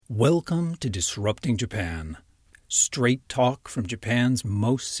Welcome to Disrupting Japan, straight talk from Japan's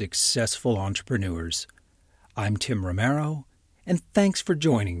most successful entrepreneurs. I'm Tim Romero, and thanks for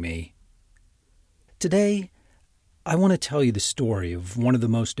joining me. Today, I want to tell you the story of one of the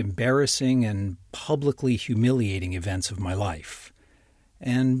most embarrassing and publicly humiliating events of my life,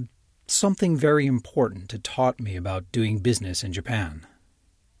 and something very important it taught me about doing business in Japan.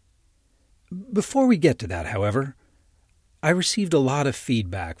 Before we get to that, however, I received a lot of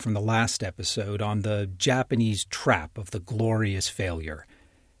feedback from the last episode on the Japanese trap of the glorious failure,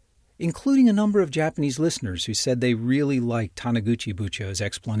 including a number of Japanese listeners who said they really liked Taniguchi Bucho's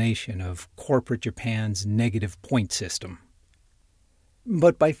explanation of corporate Japan's negative point system.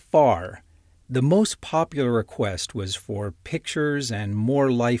 But by far, the most popular request was for pictures and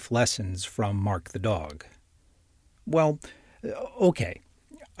more life lessons from Mark the dog. Well, okay,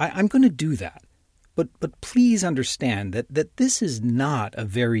 I'm going to do that. But please understand that this is not a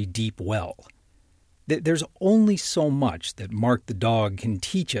very deep well. There's only so much that Mark the dog can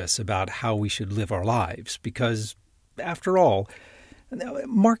teach us about how we should live our lives, because, after all,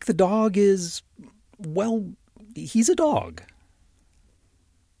 Mark the dog is, well, he's a dog.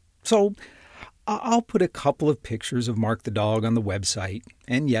 So I'll put a couple of pictures of Mark the dog on the website,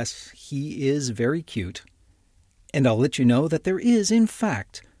 and yes, he is very cute. And I'll let you know that there is, in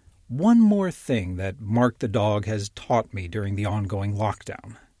fact, one more thing that Mark the dog has taught me during the ongoing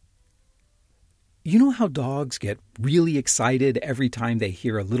lockdown. You know how dogs get really excited every time they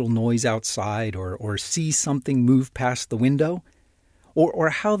hear a little noise outside or see something move past the window? Or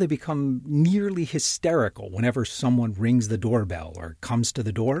how they become nearly hysterical whenever someone rings the doorbell or comes to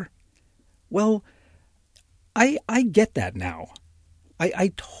the door? Well, I get that now.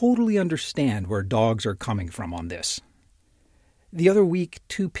 I totally understand where dogs are coming from on this. The other week,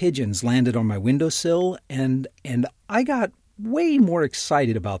 2 pigeons landed on my windowsill, and I got way more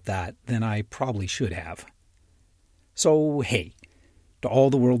excited about that than I probably should have. So, hey, to all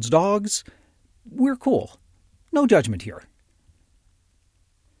the world's dogs, we're cool. No judgment here.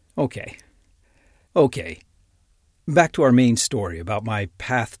 Okay. Back to our main story about my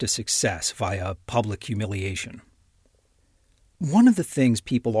path to success via public humiliation. One of the things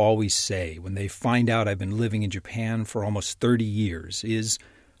people always say when they find out I've been living in Japan for almost 30 years is,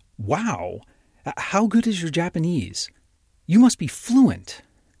 "Wow, how good is your Japanese? You must be fluent."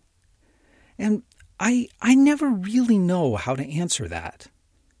 And I never really know how to answer that.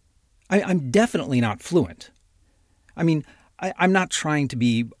 I'm definitely not fluent. I mean, I'm not trying to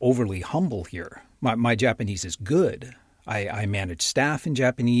be overly humble here. My Japanese is good. I manage staff in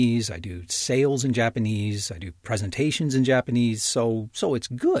Japanese, I do sales in Japanese, I do presentations in Japanese, so it's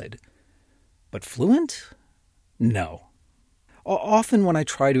good. But fluent? No. Often when I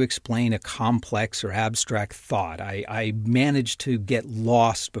try to explain a complex or abstract thought, I manage to get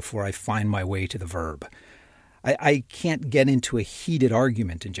lost before I find my way to the verb. I can't get into a heated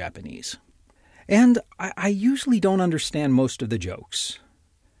argument in Japanese. And I usually don't understand most of the jokes.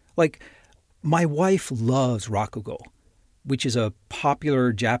 Like, my wife loves rakugo, which is a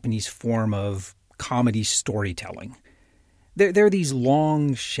popular Japanese form of comedy storytelling. They're these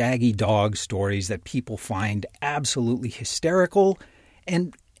long, shaggy dog stories that people find absolutely hysterical,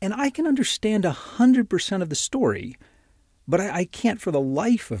 and I can understand 100% of the story, but I can't for the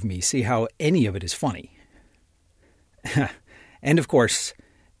life of me see how any of it is funny. And of course,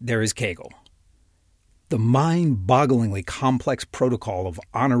 there is Keigo, the mind-bogglingly complex protocol of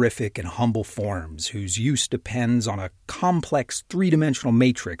honorific and humble forms whose use depends on a complex three-dimensional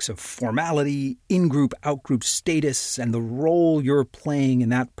matrix of formality, in-group, out-group status, and the role you're playing in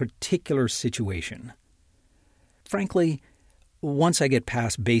that particular situation. Frankly, once I get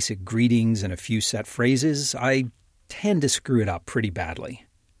past basic greetings and a few set phrases, I tend to screw it up pretty badly.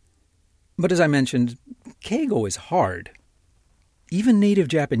 But as I mentioned, Keigo is hard. Even native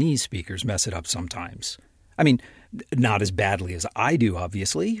Japanese speakers mess it up sometimes. I mean, not as badly as I do,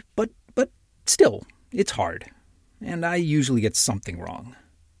 obviously, but still, it's hard. And I usually get something wrong.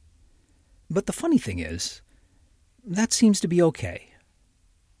 But the funny thing is, that seems to be okay.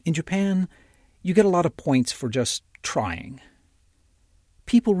 In Japan, you get a lot of points for just trying.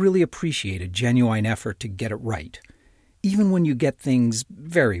 People really appreciate a genuine effort to get it right, even when you get things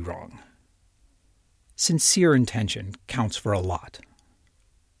very wrong. Sincere intention counts for a lot.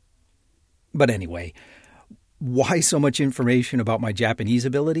 But anyway, why so much information about my Japanese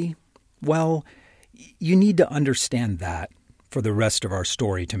ability? Well, you need to understand that for the rest of our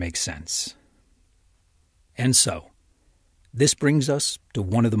story to make sense. And so, this brings us to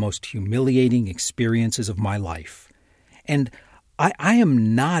one of the most humiliating experiences of my life. And I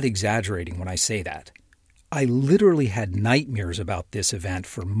am not exaggerating when I say that. I literally had nightmares about this event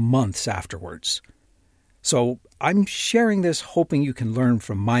for months afterwards. So I'm sharing this hoping you can learn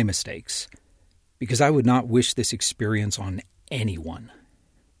from my mistakes, because I would not wish this experience on anyone.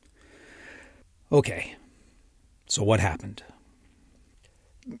 Okay, so what happened?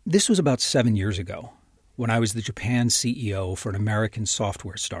 This was about 7 years ago, when I was the Japan CEO for an American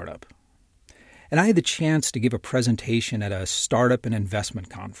software startup. And I had the chance to give a presentation at a startup and investment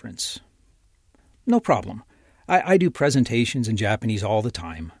conference. No problem. I do presentations in Japanese all the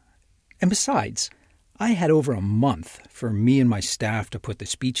time. And besides, I had over a month for me and my staff to put the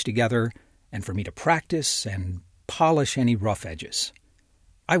speech together and for me to practice and polish any rough edges.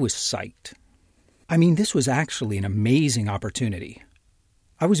 I was psyched. I mean, this was actually an amazing opportunity.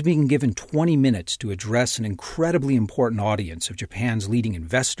 I was being given 20 minutes to address an incredibly important audience of Japan's leading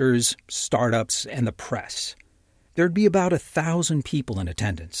investors, startups, and the press. There'd be about 1,000 people in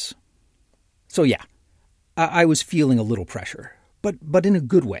attendance. So yeah, I was feeling a little pressure, but in a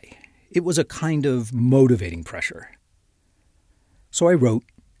good way. It was a kind of motivating pressure. So I wrote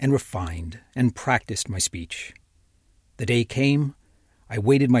and refined and practiced my speech. The day came, I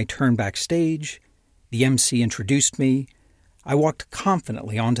waited my turn backstage, the MC introduced me, I walked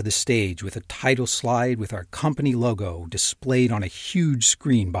confidently onto the stage with a title slide with our company logo displayed on a huge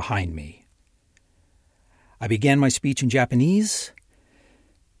screen behind me. I began my speech in Japanese,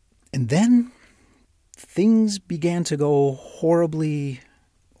 and then things began to go horribly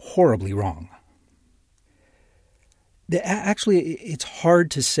wrong. Actually, it's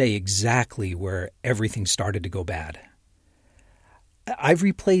hard to say exactly where everything started to go bad. I've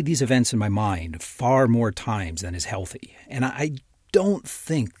replayed these events in my mind far more times than is healthy, and I don't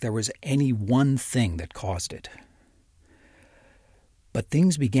think there was any one thing that caused it. But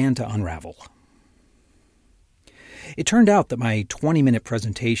things began to unravel. It turned out that my 20-minute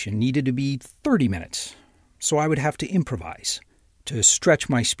presentation needed to be 30 minutes, so I would have to improvise, to stretch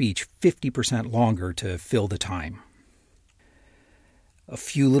my speech 50% longer to fill the time. A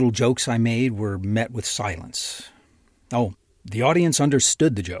few little jokes I made were met with silence. Oh, the audience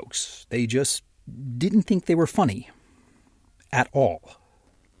understood the jokes. They just didn't think they were funny. At all.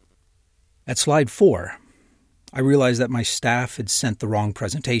 At slide 4, I realized that my staff had sent the wrong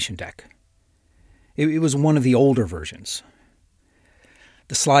presentation deck. It was one of the older versions.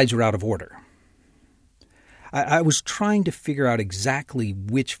 The slides were out of order. I was trying to figure out exactly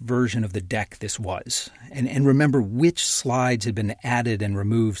which version of the deck this was, and remember which slides had been added and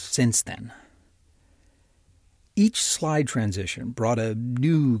removed since then. Each slide transition brought a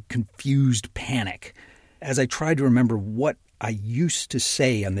new, confused panic as I tried to remember what I used to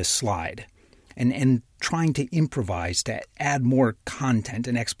say on this slide, and trying to improvise to add more content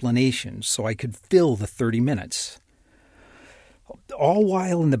and explanations so I could fill the 30 minutes. All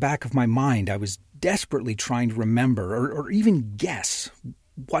while in the back of my mind, I was desperately trying to remember or even guess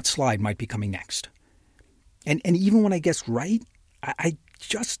what slide might be coming next. And even when I guessed right, I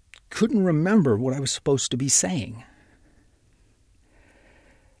just couldn't remember what I was supposed to be saying.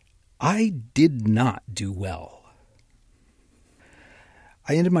 I did not do well.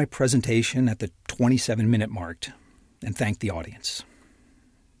 I ended my presentation at the 27-minute mark and thanked the audience.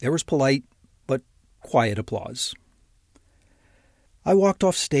 There was polite but quiet applause. I walked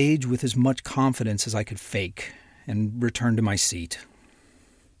off stage with as much confidence as I could fake and returned to my seat.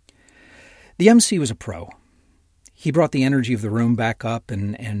 The MC was a pro. He brought the energy of the room back up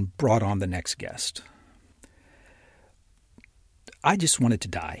and brought on the next guest. I just wanted to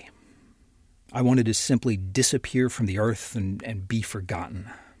die. I wanted to simply disappear from the earth and be forgotten.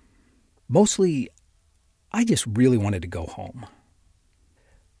 Mostly, I just really wanted to go home.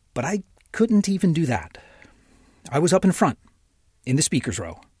 But I couldn't even do that. I was up in front, in the speaker's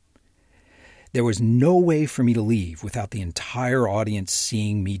row. There was no way for me to leave without the entire audience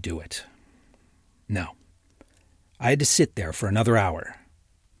seeing me do it. No. I had to sit there for another hour.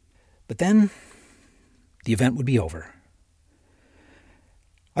 But then, the event would be over.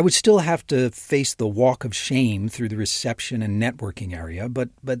 I would still have to face the walk of shame through the reception and networking area, but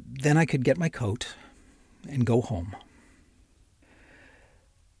then I could get my coat and go home.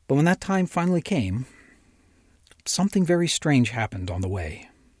 But when that time finally came, something very strange happened on the way.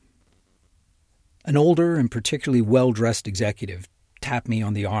 An older and particularly well-dressed executive tapped me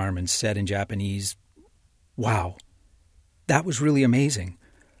on the arm and said in Japanese, "Wow, that was really amazing.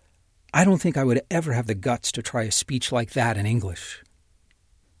 I don't think I would ever have the guts to try a speech like that in English."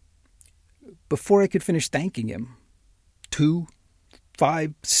 Before I could finish thanking him, 2,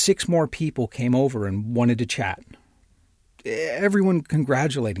 5, 6 more people came over and wanted to chat. Everyone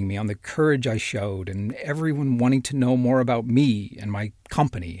congratulating me on the courage I showed, and everyone wanting to know more about me and my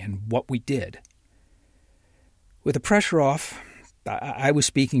company and what we did. With the pressure off, I was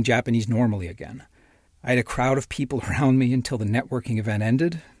speaking Japanese normally again. I had a crowd of people around me until the networking event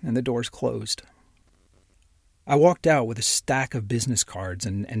ended and the doors closed. I walked out with a stack of business cards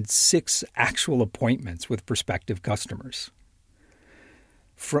and 6 actual appointments with prospective customers.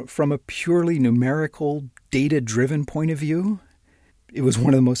 From a purely numerical, data-driven point of view, it was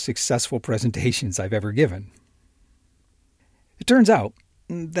one of the most successful presentations I've ever given. It turns out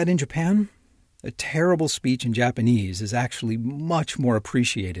that in Japan, a terrible speech in Japanese is actually much more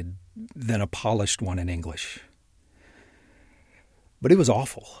appreciated than a polished one in English. But it was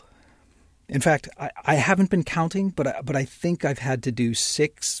awful. In fact, I haven't been counting, but I think I've had to do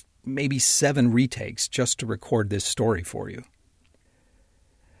 6, maybe 7 retakes just to record this story for you.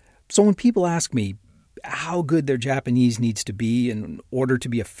 So when people ask me how good their Japanese needs to be in order to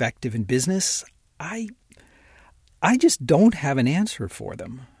be effective in business, I just don't have an answer for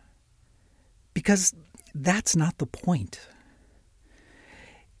them. Because that's not the point.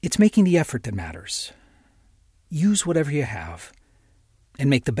 It's making the effort that matters. Use whatever you have and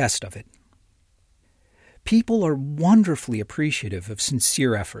make the best of it. People are wonderfully appreciative of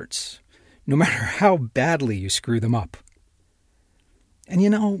sincere efforts, no matter how badly you screw them up.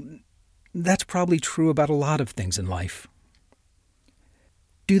 And that's probably true about a lot of things in life.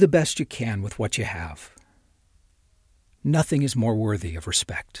 Do the best you can with what you have. Nothing is more worthy of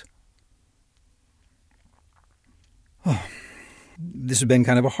respect. Oh, this has been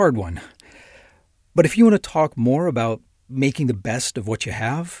kind of a hard one. But if you want to talk more about making the best of what you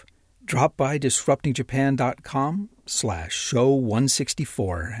have, drop by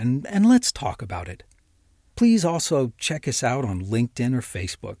disruptingjapan.com/show164 and let's talk about it. Please also check us out on LinkedIn or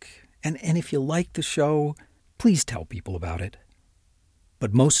Facebook. And if you like the show, please tell people about it.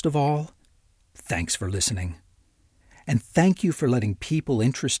 But most of all, thanks for listening. And thank you for letting people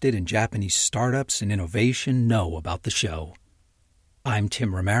interested in Japanese startups and innovation know about the show. I'm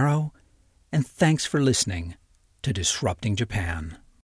Tim Romero, and thanks for listening to Disrupting Japan.